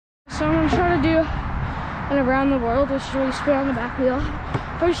and around the world, which is really spin on the back wheel.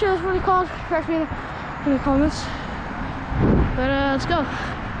 Pretty sure that's what it's called. Correct me in the comments. But let's go.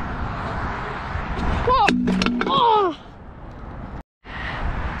 Whoa! Oh!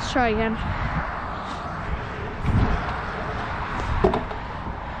 Let's try again.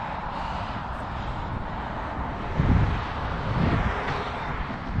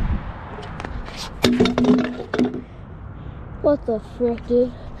 What the frick,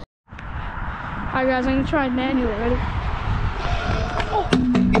 dude? Alright guys, I'm gonna try manually. Ready? Oh.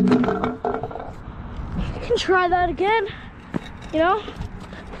 I can try that again, you know?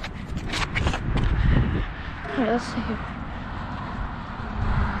 Alright, let's see here.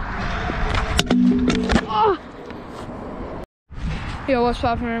 Oh. Yo, what's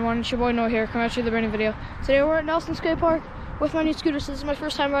poppin', everyone? It's your boy Noah here, coming at you with a brand new video. Today we're at Nelson Skatepark with my new scooter. So this is my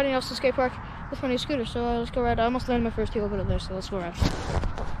first time riding Nelson Skatepark with my new scooter. So let's go ride. I almost landed my first heel over there, so let's go ride.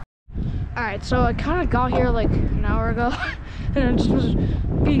 Alright, so I kind of got here like an hour ago, and I just was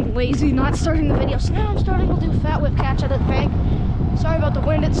being lazy, not starting the video. So now I'm starting. We'll do a fat whip catch out of the bank. Sorry about the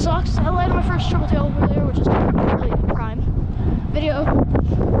wind, it sucks. I landed my first triple tail over there, which is really prime video.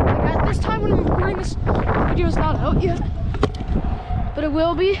 Like at this time when I'm recording this, the video is not out yet, but it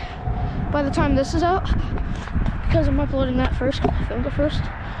will be by the time this is out, because I'm uploading that first. I filmed it first.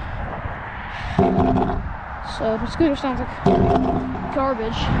 So the scooter sounds like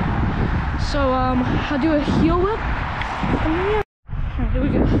garbage. So I'll do a heel whip. And then, yeah. Alright, here we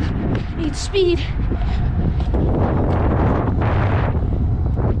go. Need speed.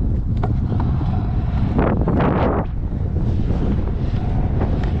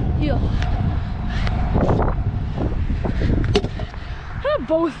 Heel. I had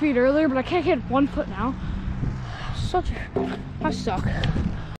both feet earlier, but I can't get one foot now. I suck.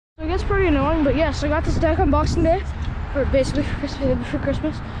 So it gets pretty annoying, but yes, I got this deck on Boxing Day, or basically for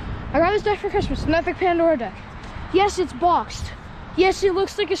Christmas. I got this deck for Christmas, an epic Pandora deck. Yes, it's boxed. Yes, it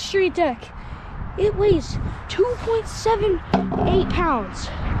looks like a street deck. It weighs 2.78 pounds.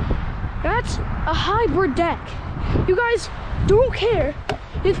 That's a hybrid deck. You guys don't care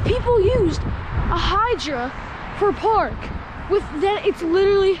if people used a Hydra for park with that. It's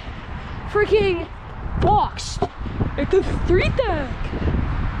literally freaking boxed. It's a street deck.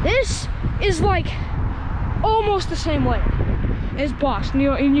 This is like almost the same way as boxed, and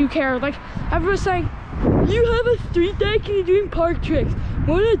you care. Like everyone's saying, you have a street deck and you're doing park tricks.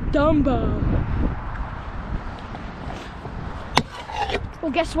 What a dumbo.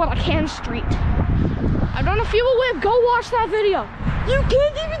 Well, guess what? I can street. I've done a feeble whip. Go watch that video. You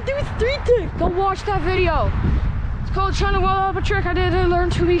can't even do street deck. Go watch that video. It's called trying to well up a trick I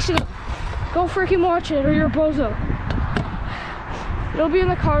learned 2 weeks ago. Go freaking watch it, or you're a bozo. It'll be in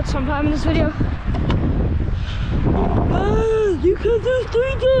the card sometime in this video. You can't do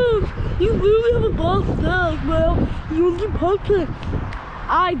street decks. You literally have a box deck, man. You want to do park tricks.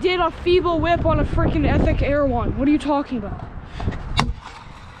 I did a feeble whip on a freaking Epic Air one. What are you talking about?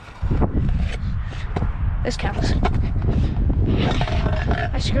 This counts.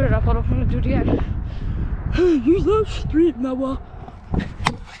 I screwed it up a little. I'm gonna do it again. You love street, Noah.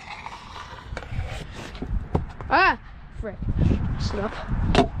 Ah, frick. Slip.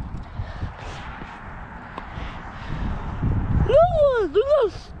 Noah, do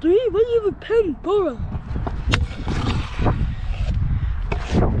not street. Why do you have a Pandora?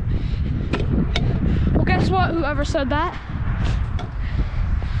 Well, guess what? Whoever said that,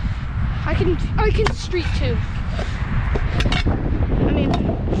 I can street too. I mean,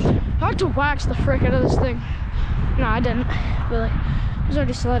 I had to wax the frick out of this thing. No, I didn't. Really, I was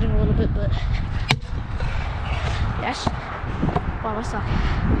already sliding a little bit, but yes. Wow, I suck.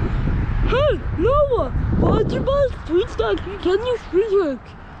 Hey, Noah, why'd you buy a street deck? You can't use street deck.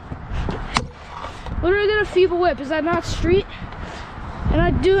 Literally did a feeble whip. Is that not street? And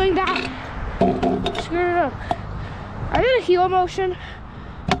I'm doing that. Screw it up. I did a heel motion.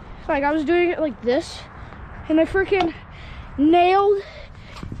 Like I was doing it like this, and I freaking nailed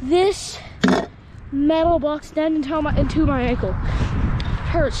this metal box down into my ankle. It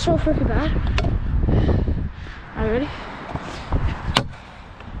hurts so freaking bad. Are you ready?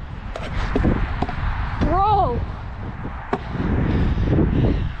 Bro!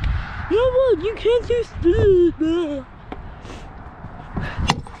 No one, you can't do speed, man.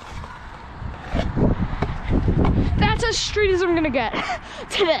 That's as street as I'm gonna get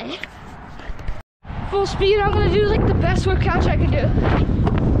today. Full speed, I'm gonna do like the best whip catch I can do.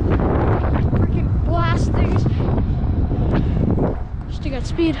 Freaking blast things. Just to get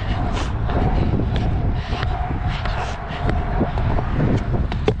speed.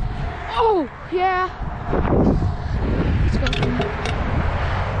 Oh, yeah. Let's go.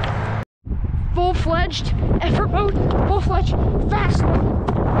 full-fledged effort mode, full-fledged fast mode.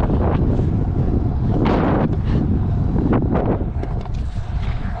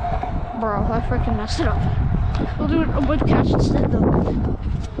 Bro, I freaking messed it up. We'll do a wood catch instead though.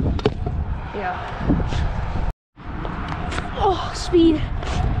 Yeah. Oh, speed.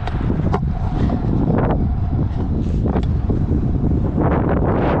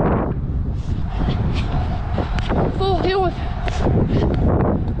 Full heel whip.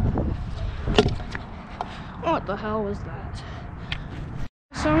 What the hell was that?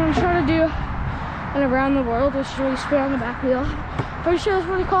 So I'm gonna try to do an around the world, which is really spin on the back wheel. Pretty sure that's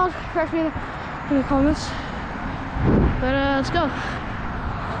what it's called. Correct me in the comments. But let's go.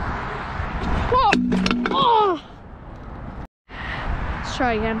 Whoa! Oh! Let's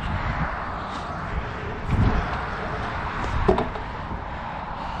try again.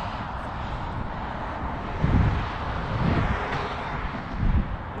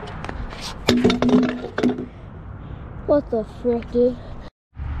 What the frick, dude?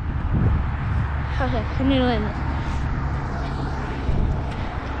 Okay, I need to land this.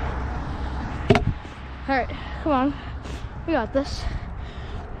 Alright, come on. We got this.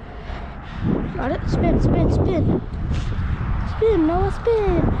 Got it. Spin, spin, spin. Spin, Noah,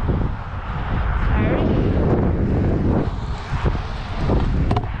 spin. Alright.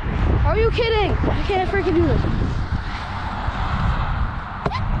 Are you kidding? I can't freaking do this.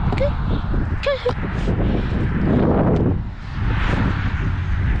 Okay. Okay.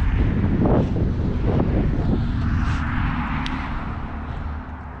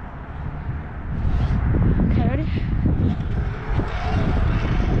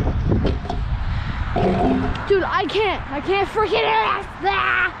 Dude, I can't freaking do this.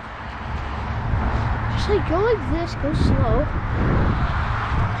 Just like go like this, go slow.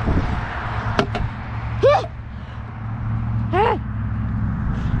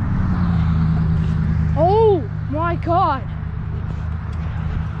 Oh my god.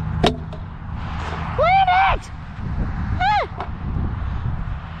 Land it!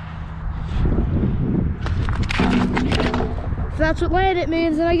 If that's what land it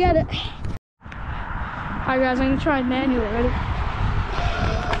means, then I get it. Alright guys, I'm gonna try manually. Ready?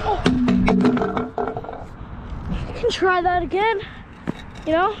 Oh. You can try that again,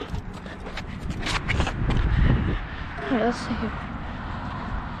 you know? Alright, let's see here.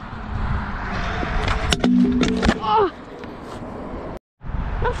 Oh!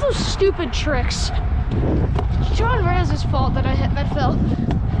 Not those stupid tricks. It's John Raz's fault that I fell.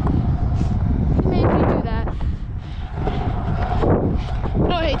 He made me do that.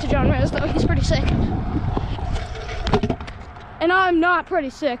 No hate to John Raz though, he's pretty sick. And I'm not pretty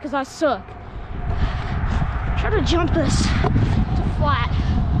sick because I suck. Try to jump this to flat.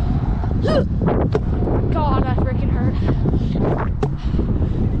 God, that freaking hurt.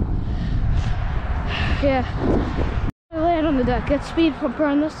 Yeah. I land on the deck. Get speed pumper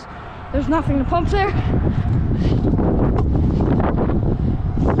on this. There's nothing to pump there.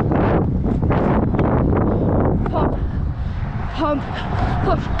 Pump. Pump.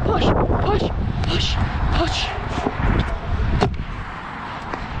 Push. Push. Push. Push. Push.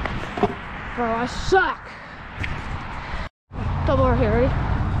 Bro, I suck. Double over here, ready?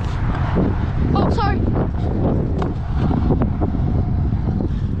 Oh, sorry.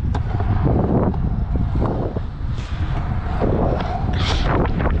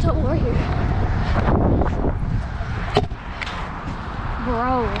 Double over here.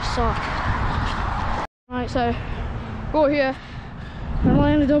 Bro, I suck. Alright, so go here and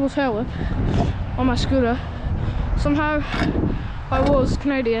land a double tail whip on my scooter. Somehow I was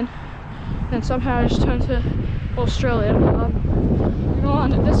Canadian. And somehow I just turned to Australian. I'm gonna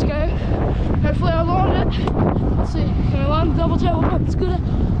land it this go. Hopefully I'll land it. Let's see. Can I land the double tail whip on the scooter?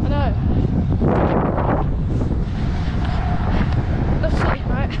 I know. Let's see,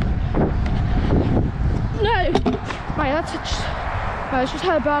 right? No! Right, that's just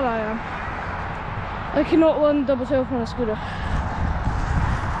how bad I am. I cannot land double tail whip on a scooter.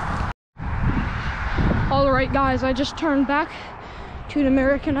 Alright guys, I just turned back to an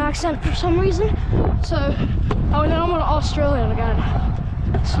American accent for some reason. So, oh, and then I'm on Australian again.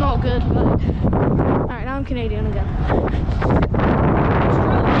 It's not good, but alright, now I'm Canadian again.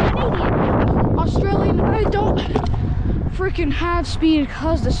 Australian, but I don't freaking have speed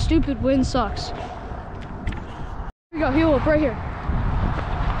because the stupid wind sucks. Here we go, heel whip right here.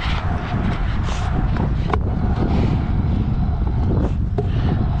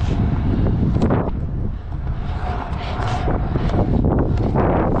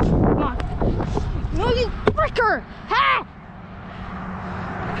 Ha!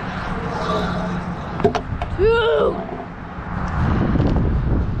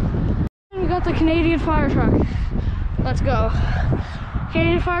 We got got the Canadian fire truck. Let's go.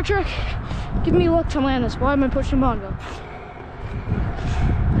 Canadian fire truck, give me luck to land this. Why am I pushing on though?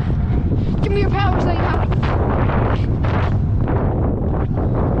 Give me your powers that you have.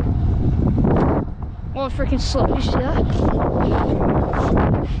 Oh, it's freaking slow. You see that?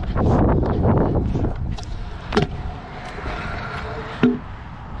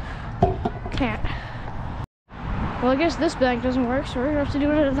 Can't. Well, I guess this bank doesn't work, so we're gonna have to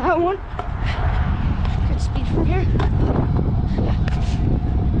do it at that one. Good speed from here.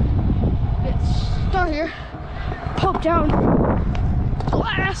 Start here, pump down,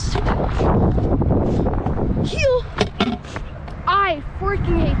 blast, heel. I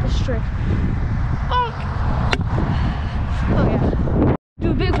freaking hate this trick. Bonk. Oh yeah.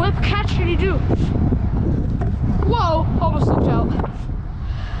 Do a big whip catch, and you do. Whoa, almost slipped out.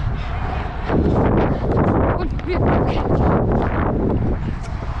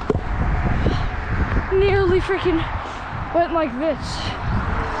 Nearly freaking went like this.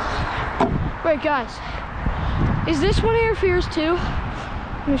 Wait, guys, is this one of your fears too?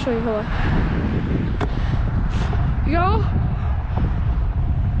 Let me show you. Hold on. You go.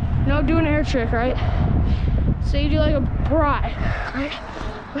 You know, do an air trick, right? Say you do like a bride, right?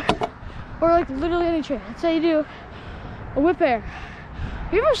 Or like literally any trick. Let's say you do a whip air.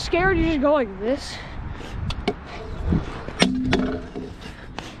 Are you ever scared you just go like this?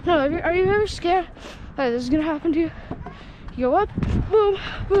 No, are you ever scared that this is gonna happen to you? You go up, boom,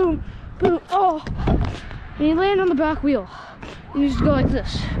 boom, boom, oh, and you land on the back wheel. And you just go like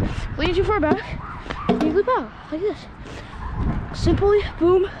this. Lean too far back, and you loop out like this. Simply,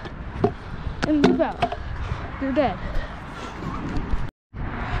 boom, and loop out. You're dead.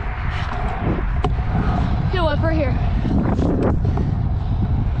 Heel whip right here.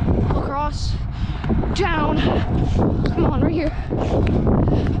 Across, down. Come on, right here.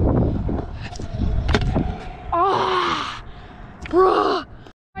 Ah, bruh.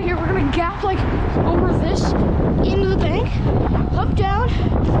 Right here, we're gonna gap like over this into the bank, pump down,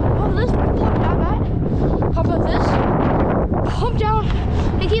 pump this, pump down that, pump up this, pump down,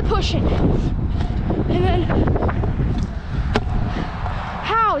 and keep pushing. And then,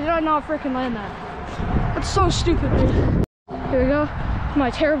 how did I not freaking land that? That's so stupid, dude. Here we go, my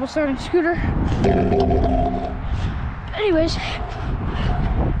terrible starting scooter. Anyways.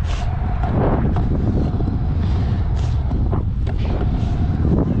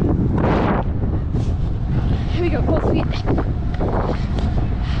 Here we go, both feet.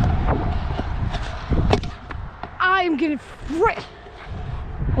 I am getting frick.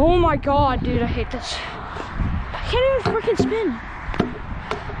 Oh my god, dude, I hate this. I can't even freaking spin.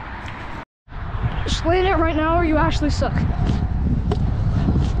 Just land it right now or you actually suck.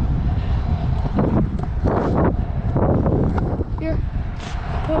 Here.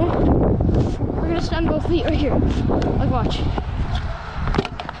 Boom. We're gonna stand both feet right here. Like, watch.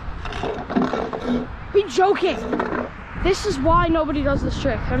 Be joking. This is why nobody does this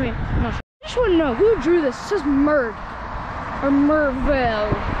trick. I mean, I'm not sure. I just want to know who drew this. It says Merv or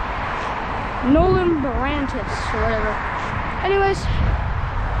Merville, Nolan Barantis or whatever. Anyways,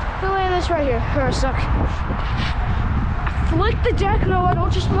 we'll land this right here. Or I suck. Flick the deck. No, I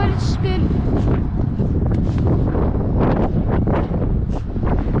don't just let it spin.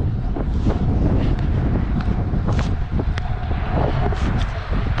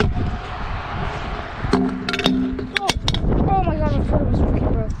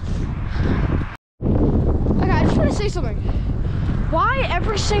 Say something. Why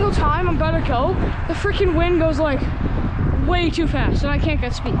every single time I'm about to go, the freaking wind goes like way too fast and I can't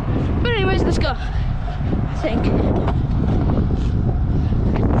get speed? But anyways, let's go. I think.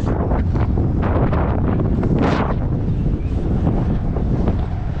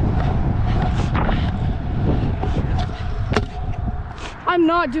 I'm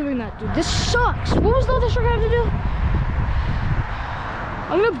not doing that, dude. This sucks. What was the other trick I had to do?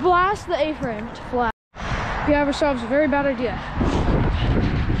 I'm gonna blast the A-frame to flat. We have ourselves a very bad idea.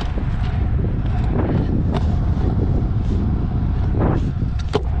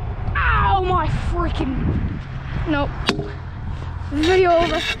 Ow, my freaking... Nope. Video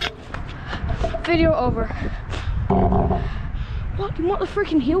over. Video over. What, you want the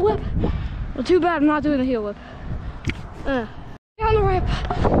freaking heel whip? Well, too bad I'm not doing the heel whip. Get on the ramp.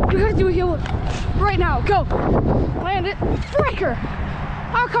 You gotta do a heel whip. Right now, go. Land it. Breaker.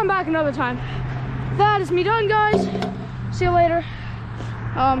 I'll come back another time. That is me done, guys. See you later.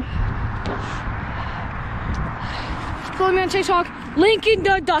 Follow me on TikTok. Link in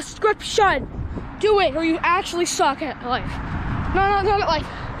the description. Do it, or you actually suck at life. No, not at life.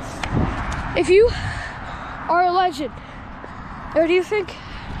 If you are a legend, or do you think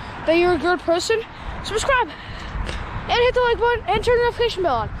that you're a good person, subscribe and hit the like button and turn the notification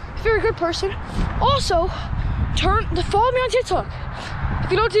bell on if you're a good person. Also, follow me on TikTok.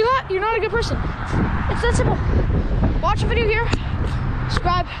 If you don't do that, you're not a good person. It's that simple. Watch a video here.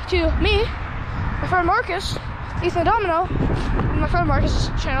 Subscribe to me, my friend Marcus, Ethan Domino, and my friend Marcus'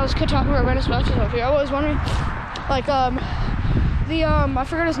 channel is Kid Talking About Random Stuff. If you're always wondering, like I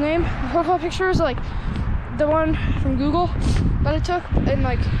forgot his name. The profile picture is like the one from Google that I took in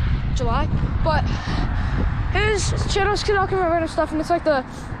like July. But his channel is Kid Talking About Random Stuff, and it's like the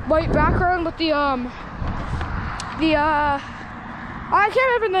white background with the I can't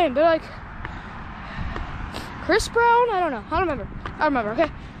remember the name. They're like Chris Brown. I don't know. I don't remember. Okay.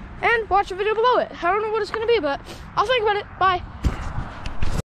 And watch the video below it. I don't know what it's gonna be, but I'll think about it. Bye.